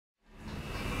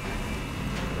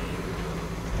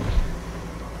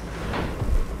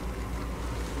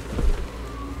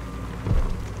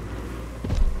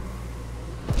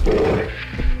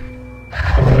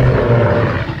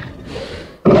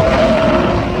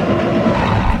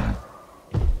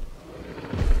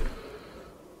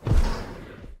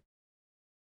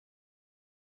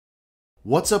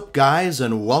What's up, guys,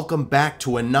 and welcome back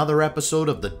to another episode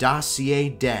of the Dossier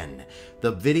Den,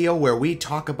 the video where we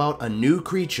talk about a new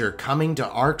creature coming to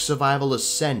Ark Survival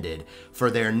Ascended,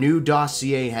 for their new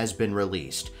dossier has been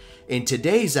released. In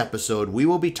today's episode, we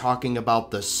will be talking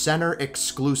about the center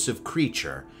exclusive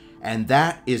creature, and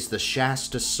that is the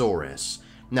Shastasaurus.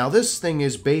 Now, this thing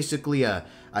is basically a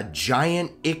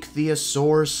giant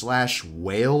Ichtyosaur slash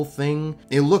whale thing.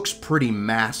 It looks pretty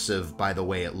massive by the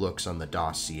way it looks on the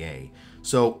dossier,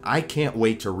 so I can't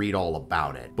wait to read all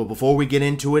about it. But before we get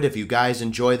into it, if you guys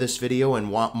enjoy this video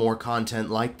and want more content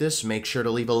like this, make sure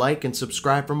to leave a like and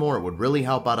subscribe for more. It would really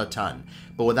help out a ton.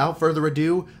 But without further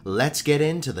ado, let's get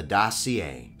into the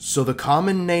dossier. So the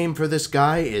common name for this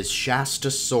guy is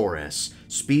Shastasaurus.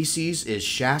 Species is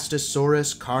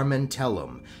Shastasaurus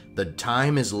carmentellum. The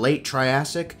time is late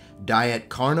Triassic, diet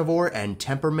carnivore, and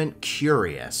temperament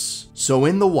curious. So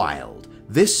in the wild,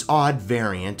 this odd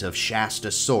variant of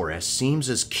Shastasaurus seems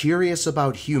as curious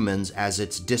about humans as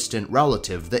its distant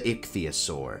relative, the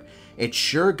Ichtyosaur. It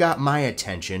sure got my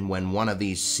attention when one of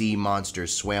these sea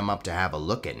monsters swam up to have a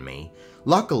look at me.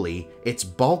 Luckily, its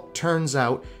bulk turns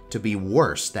out to be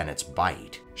worse than its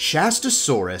bite.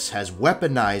 Shastasaurus has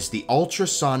weaponized the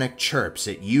ultrasonic chirps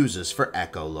it uses for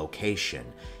echolocation.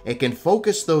 It can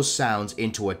focus those sounds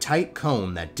into a tight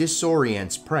cone that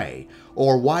disorients prey,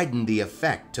 or widen the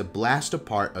effect to blast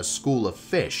apart a school of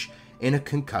fish in a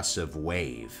concussive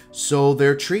wave. So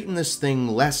they're treating this thing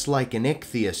less like an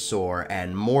ichthyosaur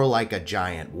and more like a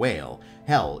giant whale.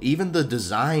 Hell, even the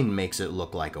design makes it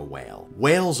look like a whale.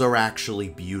 Whales are actually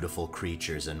beautiful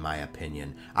creatures in my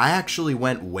opinion. I actually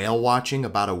went whale watching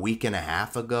about a week and a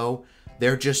half ago.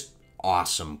 They're just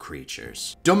awesome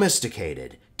creatures.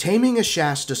 Domesticated. Taming a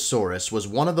Shastasaurus was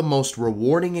one of the most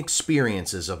rewarding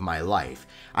experiences of my life.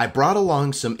 I brought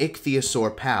along some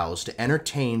Ichthyosaur pals to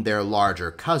entertain their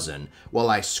larger cousin, while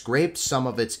I scraped some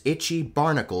of its itchy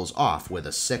barnacles off with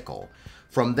a sickle.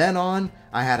 From then on,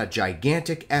 I had a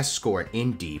gigantic escort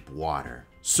in deep water.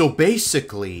 So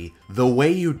basically, the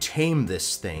way you tame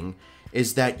this thing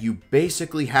is that you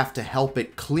basically have to help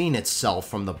it clean itself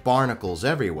from the barnacles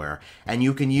everywhere, and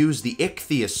you can use the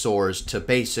ichthyosaurs to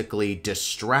basically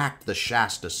distract the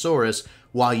Shastasaurus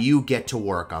while you get to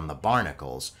work on the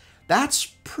barnacles. That's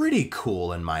pretty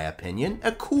cool in my opinion,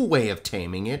 a cool way of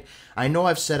taming it. I know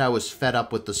I've said I was fed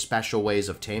up with the special ways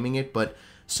of taming it, but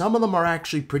some of them are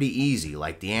actually pretty easy,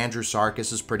 like the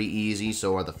Andrewsarchus is pretty easy,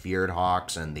 so are the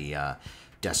Fjordhawks and the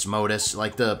Desmodus.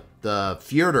 Like the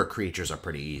Fjorder creatures are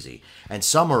pretty easy, and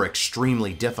some are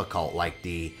extremely difficult, like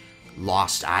the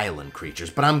Lost Island creatures.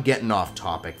 But I'm getting off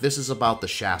topic. This is about the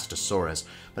Shastasaurus,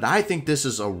 but I think this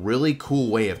is a really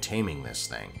cool way of taming this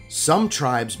thing. Some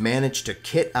tribes manage to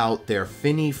kit out their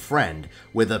finny friend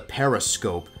with a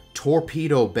periscope,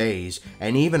 torpedo bays,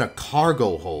 and even a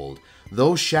cargo hold.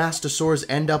 Those Shastasaurs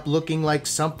end up looking like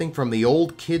something from the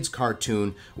old kids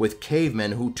cartoon with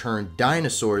cavemen who turned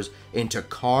dinosaurs into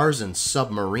cars and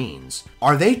submarines.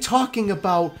 Are they talking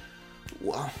about,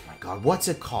 oh my god, what's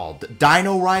it called?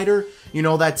 Dino Rider? You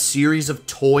know, that series of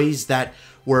toys that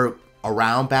were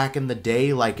around back in the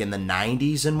day, like in the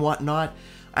 90s and whatnot?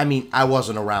 I mean, I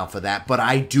wasn't around for that, but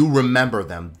I do remember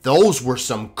them. Those were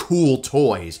some cool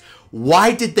toys.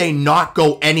 Why did they not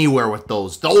go anywhere with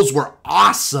those? Those were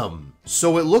awesome!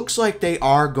 So it looks like they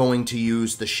are going to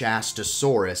use the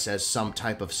Shastasaurus as some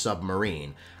type of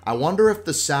submarine. I wonder if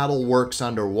the saddle works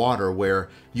underwater where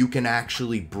you can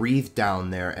actually breathe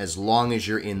down there as long as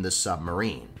you're in the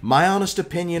submarine. My honest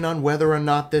opinion on whether or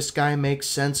not this guy makes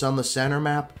sense on the center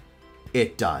map?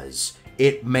 It does.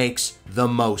 It makes the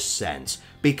most sense,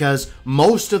 because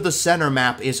most of the center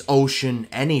map is ocean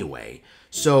anyway.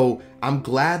 So I'm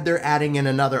glad they're adding in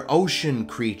another ocean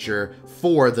creature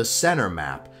for the center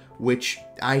map, which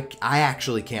I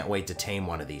actually can't wait to tame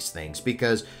one of these things,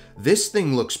 because this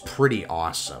thing looks pretty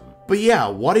awesome. But yeah,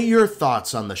 what are your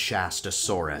thoughts on the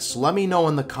Shastasaurus? Let me know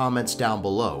in the comments down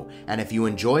below. And if you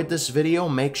enjoyed this video,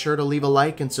 make sure to leave a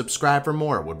like and subscribe for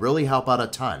more. It would really help out a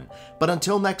ton. But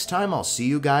until next time, I'll see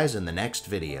you guys in the next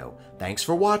video. Thanks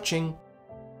for watching.